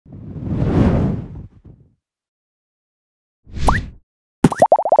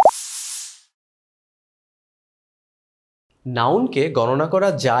নাউনকে গণনা করা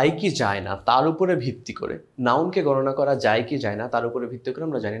যায় কি যায় না তার উপরে ভিত্তি করে, নাউনকে গণনা করা যায় কি যায় না তার উপরে ভিত্তি করে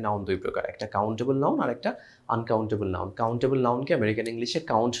আমরা জানি নাউন দুই প্রকার, একটা কাউন্টেবল নাউন আর একটা আনকাউন্টেবল নাউন। কাউন্টেবল নাউনকে আমেরিকান ইংলিশে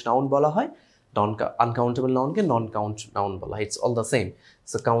কাউন্ট নাউন বলা হয়, আনকাউন্টেবল নাউনকে নন কাউন্ট নাউন বলা হয়। It's all the same.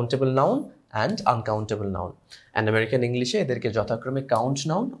 So countable noun and uncountable noun, and American ইংলিশে এদেরকে যথাক্রমে কাউন্ট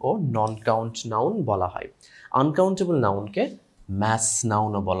নাউন ও নন কাউন্ট নাউন বলা হয়। আনকাউন্টেবল নাউনকে ম্যাস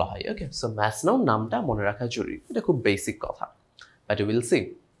নাউনও বলা হয়। ওকে, সো ম্যাস নাউন নামটা মনে রাখা জরুরি, এটা খুব বেসিক কথা, বাট ইউ উইল সি।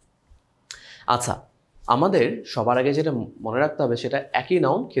 আচ্ছা, আমাদের সবার আগে যেটা মনে রাখতে হবে সেটা একই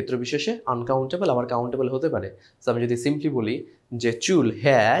নাউন ক্ষেত্র বিশেষে আনকাউন্টেবল আবার কাউন্টেবল হতে পারে। সো আমি যদি সিম্পলি বলি যে চুল,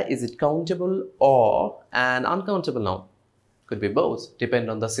 hair, is it countable or an uncountable noun? Could be both, depend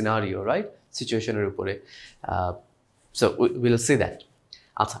on the scenario, right? সিচুয়েশনের উপরে। So will see that.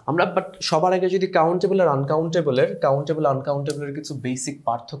 আচ্ছা, আমরা বাট সবার আগে যদি কাউন্টেবল আর আনকাউন্টেবলের কিছু বেসিক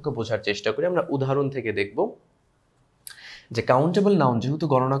পার্থক্য বোঝার চেষ্টা করি। আমরা উদাহরণ থেকে দেখব যে কাউন্টেবল নাউন যেহেতু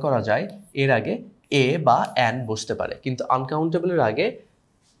গণনা করা যায় এর আগে এ বা অ্যান বসতে পারে, কিন্তু আনকাউন্টেবলের আগে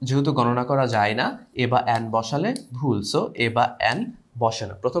যেহেতু গণনা করা যায় না এ বা অ্যান বসালে ভুল, সো এ বা অ্যান বসে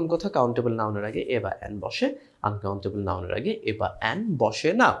না। প্রথম কথা, কাউন্টেবল নাউনের আগে এ বা অ্যান বসে, আনকাউন্টেবল নাউনের আগে এ বা অ্যান বসে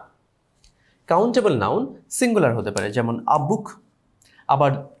না। কাউন্টেবল নাউন সিঙ্গুলার হতে পারে, যেমন আ বুক,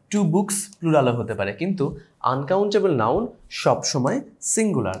 আবার টু বুকস প্লুরালও হতে পারে, কিন্তু আনকাউন্টেবল নাউন সবসময়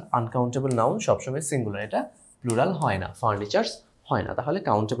সিঙ্গুলার। আনকাউন্টেবল নাউন সবসময় সিঙ্গুলার, এটা প্লুরাল হয় না, ফার্নিচার্স হয় না। তাহলে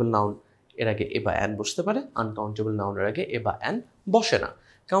কাউন্টেবল নাউন এর আগে এ বা অ্যান বসতে পারে, আনকাউন্টেবল নাউনের আগে এ বা অ্যান বসে না।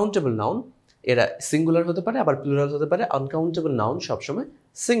 কাউন্টেবল নাউন এরা সিঙ্গুলার হতে পারে আবার প্লুরাল হতে পারে, আনকাউন্টেবল নাউন সবসময়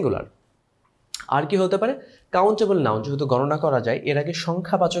সিঙ্গুলার। আর কি হতে পারে? কাউন্টেবল নাউন যেহেতু গণনা করা যায় এর আগে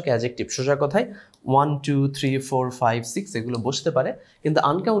সংখ্যাবাচক অ্যাডজেক্টিভ, সোজা কথায় 1 2 3 4 5 6 এগুলো বসতে পারে, কিন্তু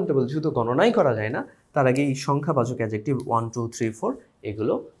আনকাউন্টেবল যেহেতু গণনাই করা যায় না তার আগে এই সংখ্যাবাচক অ্যাডজেক্টিভ 1 2 3 4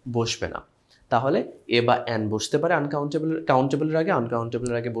 এগুলো বসবে না। তাহলে এ বা অ্যান বসতে পারে কাউন্টেবলের আগে,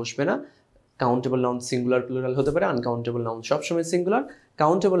 আনকাউন্টেবলের আগে বসবে না। কাউন্টেবল নাউন সিঙ্গুলার প্লুরাল হতে পারে, আনকাউন্টেবল নাউন সবসময় সিঙ্গুলার।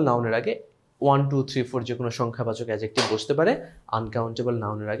 কাউন্টেবল নাউনের আগে 1 2 3 4 যে কোনো সংখ্যাবাচক অ্যাডজেক্টিভ বসতে পারে, আনকাউন্টেবল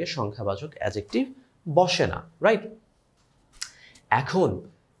নাউনের আগে সংখ্যাবাচক অ্যাডজেক্টিভ বসে না, রাইট? এখন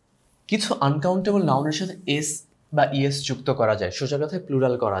কিছু আনকাউন্টেবল নাউনের সাথে এস বা ইএস যুক্ত করা যায়, সোজা কথায়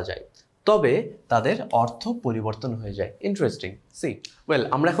প্লুরাল করা যায়, তবে তাদের অর্থ পরিবর্তন হয়ে যায়। ইন্টারেস্টিং, সি ওয়েল,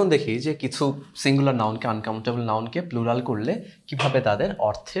 আমরা এখন দেখি যে কিছু সিঙ্গুলার নাউনকে আনকাউন্টেবল নাউনকে প্লুরাল করলে কিভাবে তাদের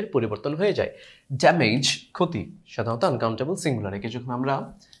অর্থের পরিবর্তন হয়ে যায়। ড্যামেজ, ক্ষতি, সাধারণত আনকাউন্টেবল সিঙ্গুলার, একে যখন আমরা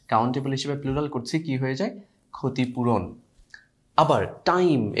কাউন্টেবল হিসেবে প্লুরাল করছি কি হয়ে যায়? ক্ষতিপূরণ। আবার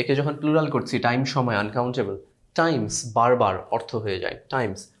টাইম, একে যখন প্লুরাল করছি টাইম সময়, আনকাউন্টেবল, টাইমস বারবার অর্থ হয়ে যায়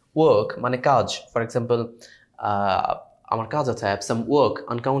টাইমস। ওয়ার্ক মানে কাজ, ফর এক্সাম্পল আমার কাজ আছে, I have some work,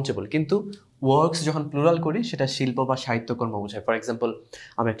 uncountable, কিন্তু ওয়ার্কস যখন প্লুরাল করি সেটা শিল্প বা সাহিত্যকর্ম বোঝায়। ফর এক্সাম্পল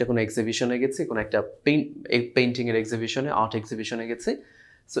আমি একটা কোনো এক্সিবিশনে গেছি, কোনো একটা পেইন্টিংয়ের এক্সিবিশনে, আর্ট এক্সিবিশনে গেছি,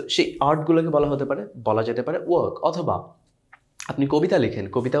 সো সেই আর্টগুলোকে বলা যেতে পারে ওয়ার্ক। অথবা আপনি কবিতা লেখেন,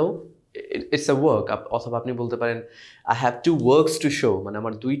 কবিতাও ইটস আ ওয়ার্ক। অথবা আপনি বলতে পারেন I have 2 works to show, মানে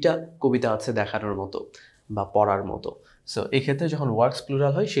আমার 2টা কবিতা আছে দেখানোর মতো বা পড়ার মতো। সো এই ক্ষেত্রে যখন ওয়ার্কস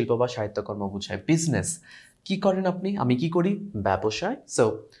প্লুরাল হয় শিল্প বা সাহিত্যকর্ম বোঝায়। বিজনেস, কি করেন আপনি? আমি কি করি? ব্যবসায়। সো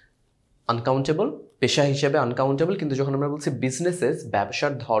আনকাউন্টেবল, পেশা হিসেবে আনকাউন্টেবল, কিন্তু যখন আমরা বলছি বিজনেসেস,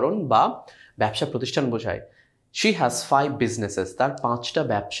 ব্যবসার ধরন বা ব্যবসা প্রতিষ্ঠান বোঝায়। শি হ্যাজ 5 বিজনেসেস, তার 5টা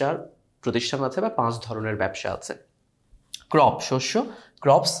ব্যবসার প্রতিষ্ঠান আছে বা 5 ধরনের ব্যবসা আছে। ক্রপ, শস্য,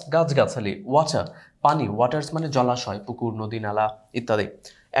 ক্রপস গাছগাছালি। ওয়াটার, পানি, ওয়াটার্স মানে জলাশয়, পুকুর, নদী, নালা ইত্যাদি।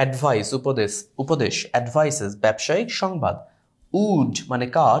 অ্যাডভাইস, উপদেশ, অ্যাডভাইসেস ব্যবসায়িক সংবাদ। উড মানে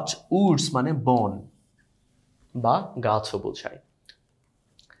কাঠ, উডস মানে বন বা গাছও বোঝায়।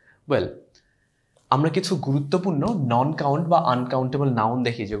 ওয়েল, আমরা কিছু গুরুত্বপূর্ণ নন কাউন্ট বা আনকাউন্টেবল নাউন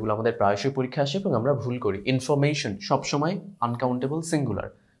দেখি যেগুলো আমাদের প্রায়শই পরীক্ষা আসে এবং আমরা ভুল করি। ইনফরমেশন সবসময় uncountable singular.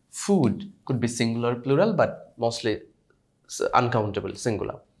 Food could be singular plural but mostly uncountable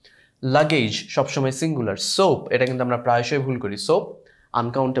singular. Luggage সবসময় সিঙ্গুলার। সোপ, এটা কিন্তু আমরা প্রায়শই ভুল করি, soap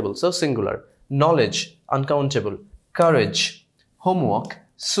uncountable, so singular. Knowledge uncountable. Courage, homework,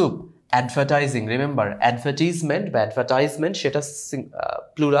 soup. Advertising, remember advertisement বা অ্যাডভার্টাইজমেন্ট সেটা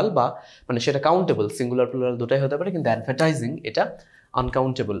প্লুরাল বা মানে সেটা কাউন্টেবল, সিঙ্গুলার প্লুরাল দুটাই হতে পারে, কিন্তু অ্যাডভার্টাইজিং এটা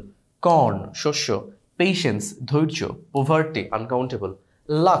আনকাউন্টেবল। কর্ন শস্য। পেশেন্স ধৈর্য। Poverty uncountable.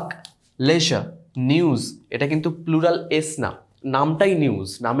 Lakh laser. News, এটা কিন্তু প্লুরাল এস না, নামটাই নিউজ,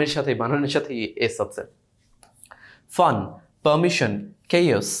 নামের সাথে বানানোর সাথে এস আছে। Fun, permission,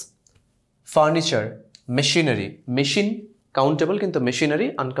 কেয়াস। Furniture, machinery, machine countable কিন্তু মেশিনারি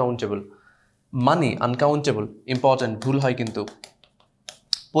আনকাউন্টেবল। মানি আনকাউন্টেবল, ইম্পর্টেন্ট, ভুল হয় কিন্তু।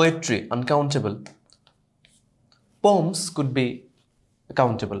 Poetry, uncountable. Poems could be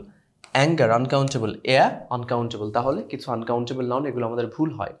countable. Anger uncountable, air uncountable, তাহলে কিছু আনকাউন্টেবল নাউন এগুলো আমাদের ভুল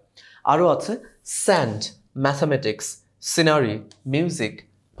হয়। আরও আছে sand, mathematics, scenery, music,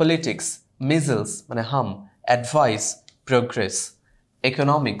 politics, measles মানে হাম, অ্যাডভাইস, প্রোগ্রেস,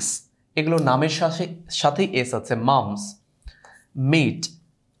 ইকোনমিক্স, এগুলো নামের সাথেই এস আছে, mum's, meet,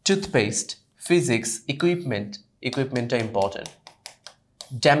 toothpaste, physics, ইকুইপমেন্টটা important,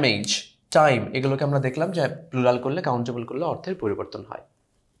 damage, time, এগুলোকে আমরা দেখলাম যে প্লুরাল করলে কাউন্টেবল করলে অর্থের পরিবর্তন হয়।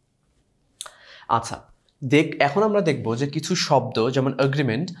 আচ্ছা এখন আমরা দেখব যে কিছু শব্দ যেমন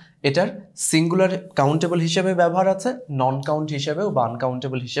এগ্রিমেন্ট, এটার সিঙ্গুলার কাউন্টেবল হিসেবে ব্যবহার আছে, নন কাউন্ট হিসেবেও বা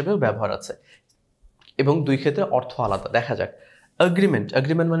আনকাউন্টেবল হিসেবেও ব্যবহার আছে, এবং দুই ক্ষেত্রে অর্থ আলাদা। দেখা যাক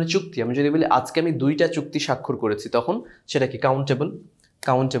এগ্রিমেন্ট মানে চুক্তি। আমি যদি বলি আজকে আমি 2টা চুক্তি স্বাক্ষর করেছি, তখন সেটা কি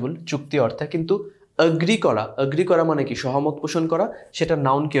কাউন্টেবল চুক্তি অর্থে। কিন্তু এগ্রি করা মানে কি সহমত পোষণ করা, সেটা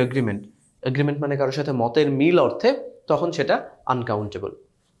নাউন কি এগ্রিমেন্ট মানে কারোর সাথে মতের মিল অর্থে, তখন সেটা আনকাউন্টেবল।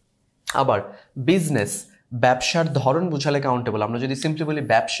 আবার বিজনেস, ব্যবসার ধরন বুঝালে কাউন্টেবল। আমরা যদি সিম্পলি বলি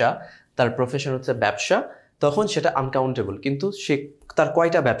ব্যবসা, তার প্রফেশন হচ্ছে ব্যবসা, তখন সেটা আনকাউন্টেবল। কিন্তু সে তার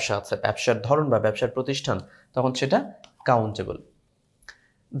কয়টা ব্যবসা আছে, ব্যবসার ধরন বা ব্যবসার প্রতিষ্ঠান, তখন সেটা কাউন্টেবল।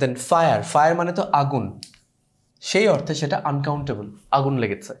 দেন ফায়ার মানে তো আগুন, সেই অর্থে সেটা আনকাউন্টেবল, আগুন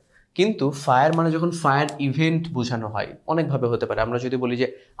লেগেছে। কিন্তু ফায়ার মানে যখন ফায়ার ইভেন্ট বোঝানো হয়, অনেকভাবে হতে পারে। আমরা যদি বলি যে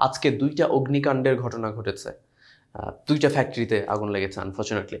আজকে 2টা অগ্নিকাণ্ডের ঘটনা ঘটেছে, 2টা ফ্যাক্টরিতে আগুন লেগেছে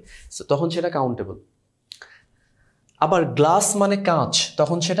আনফর্চুনেটলি, তখন সেটা কাউন্টেবল। আবার গ্লাস মানে কাঁচ,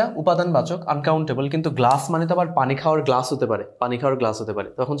 তখন সেটা উপাদানবাচক, আনকাউন্টেবল। কিন্তু গ্লাস মানে তো আবার পানি খাওয়ার গ্লাস হতে পারে,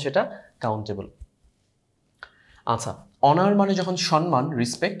 তখন সেটা কাউন্টেবল। আচ্ছা অনার মানে যখন সম্মান,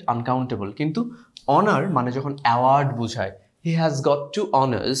 রেসপেক্ট, আনকাউন্টেবল। কিন্তু অনার মানে যখন অ্যাওয়ার্ড বোঝায়, he has got to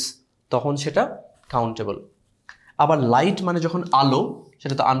honours, তখন সেটা কাউন্টেবল। আবার লাইট মানে যখন আলো,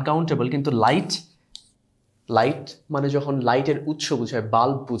 সেটা তো আনকাউন্টেবল। কিন্তু লাইট মানে যখন লাইটের উৎস বোঝায়,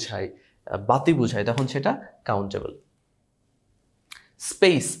 বাল্ব বোঝায়, বাতি বোঝায়, তখন সেটা কাউন্টেবল।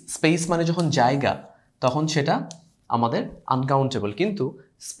 স্পেস মানে যখন জায়গা, তখন সেটা আমাদের আনকাউন্টেবল। কিন্তু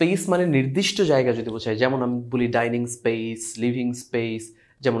স্পেস মানে নির্দিষ্ট জায়গা যদি বোঝায়, যেমন আমি বলি ডাইনিং স্পেস, লিভিং স্পেস,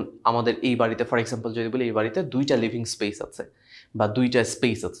 যেমন আমাদের এই বাড়িতে ফর এক্সাম্পল যদি বলি এই বাড়িতে 2টা লিভিং স্পেস আছে বা 2টা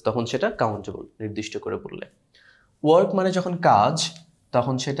স্পেস আছে, তখন সেটা কাউন্টেবল নির্দিষ্ট করে বললে। ওয়ার্ক মানে যখন কাজ,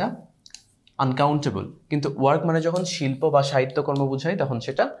 তখন সেটা আনকাউন্টেবল। কিন্তু ওয়ার্ক মানে যখন শিল্প বা সাহিত্যকর্ম বোঝায়, তখন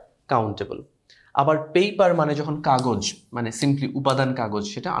সেটা কাউন্টেবল। আবার পেপার মানে যখন কাগজ, মানে সিম্পলি উপাদান কাগজ,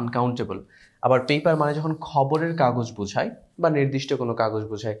 সেটা আনকাউন্টেবল। আবার পেপার মানে যখন খবরের কাগজ বোঝায় বা নির্দিষ্ট কোনো কাগজ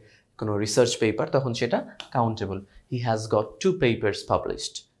বোঝায়, কোনো রিসার্চ পেপার, তখন সেটা countable. He has got 2 papers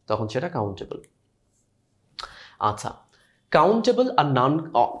published, তখন সেটা কাউন্টেবল। আচ্ছা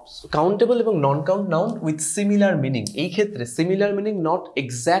কাউন্টেবল এবং non count noun with similar meaning. এই ক্ষেত্রে similar meaning not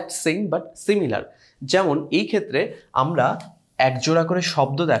exact same but similar. যেমন এই ক্ষেত্রে আমরা একজোড়া করে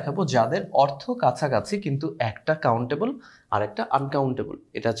শব্দ দেখাবো যাদের অর্থ কাছাকাছি, কিন্তু একটা কাউন্টেবল আর একটা আনকাউন্টেবল।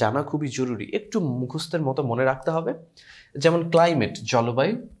 এটা জানা খুবই জরুরি, একটু মুখস্থের মতো মনে রাখতে হবে। যেমন ক্লাইমেট,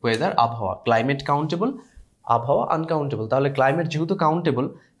 জলবায়ু, ওয়েদার, আবহাওয়া। ক্লাইমেট কাউন্টেবল, আবহাওয়া আনকাউন্টেবল। তাহলে ক্লাইমেট যেহেতু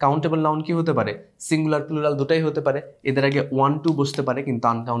কাউন্টেবল নাউন কি হতে পারে, সিঙ্গুলার প্লুরাল দুটাই হতে পারে, এদের আগে 1 2 বসতে পারে, কিন্তু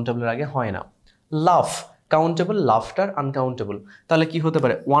আনকাউন্টেবলের আগে হয় না। লাফ কাউন্টেবল, লাফটার আনকাউন্টেবল। তাহলে কি হতে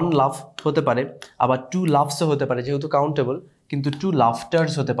পারে, 1 লাফ হতে পারে, আবার 2 লাফসও হতে পারে যেহেতু কাউন্টেবল, কিন্তু 2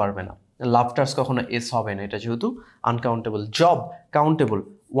 লাফটার্স হতে পারবে না। লাফটার্স কখনো এস হবে না, এটা যেহেতু uncountable. Job countable,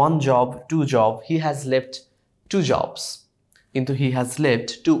 1 job, 2 job, he has left 2 jobs, কিন্তু হি হ্যাজ লেফট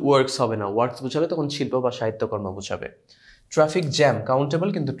 2 ওয়ার্কস হবে না, ওয়ার্কস বোঝালে তখন শিল্প বা সাহিত্যকর্ম বোঝাবে। ট্রাফিক জ্যাম কাউন্টেবল,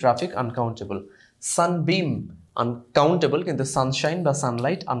 কিন্তু ট্রাফিক আনকাউন্টেবল। সানবিম আনকাউন্টেবল, কিন্তু সানশাইন বা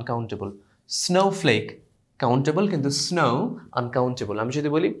সানলাইট আনকাউন্টেবল। স্নোফ্লেক কাউন্টেবল, কিন্তু স্নো আনকাউন্টেবল। আমি যদি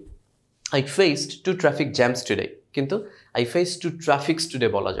বলি I faced 2 traffic jams today, কিন্তু আই ফেসড 2 ট্রাফিকস টুডে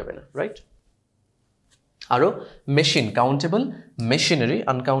বলা যাবে না, রাইট? আরও machine countable, machinery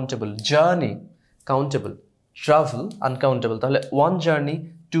uncountable. Journey countable, travel uncountable. তাহলে 1 জার্নি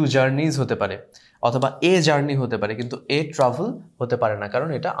 2 জার্নিজ হতে পারে, অথবা এ জার্নি হতে পারে, কিন্তু এ ট্রাভেল হতে পারে না, কারণ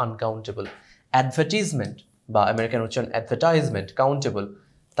এটা আনকাউন্টেবল। অ্যাডভার্টিজমেন্ট বা আমেরিকান উচ্চারণ অ্যাডভার্টাইজমেন্ট কাউন্টেবল,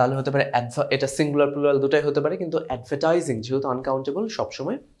 তাহলে হতে পারে এটা সিঙ্গুলার প্লুরাল দুটাই হতে পারে, কিন্তু অ্যাডভার্টাইজিং যেহেতু আনকাউন্টেবল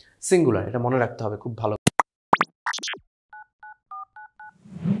সবসময় সিঙ্গুলার, এটা মনে রাখতে হবে খুব ভালো।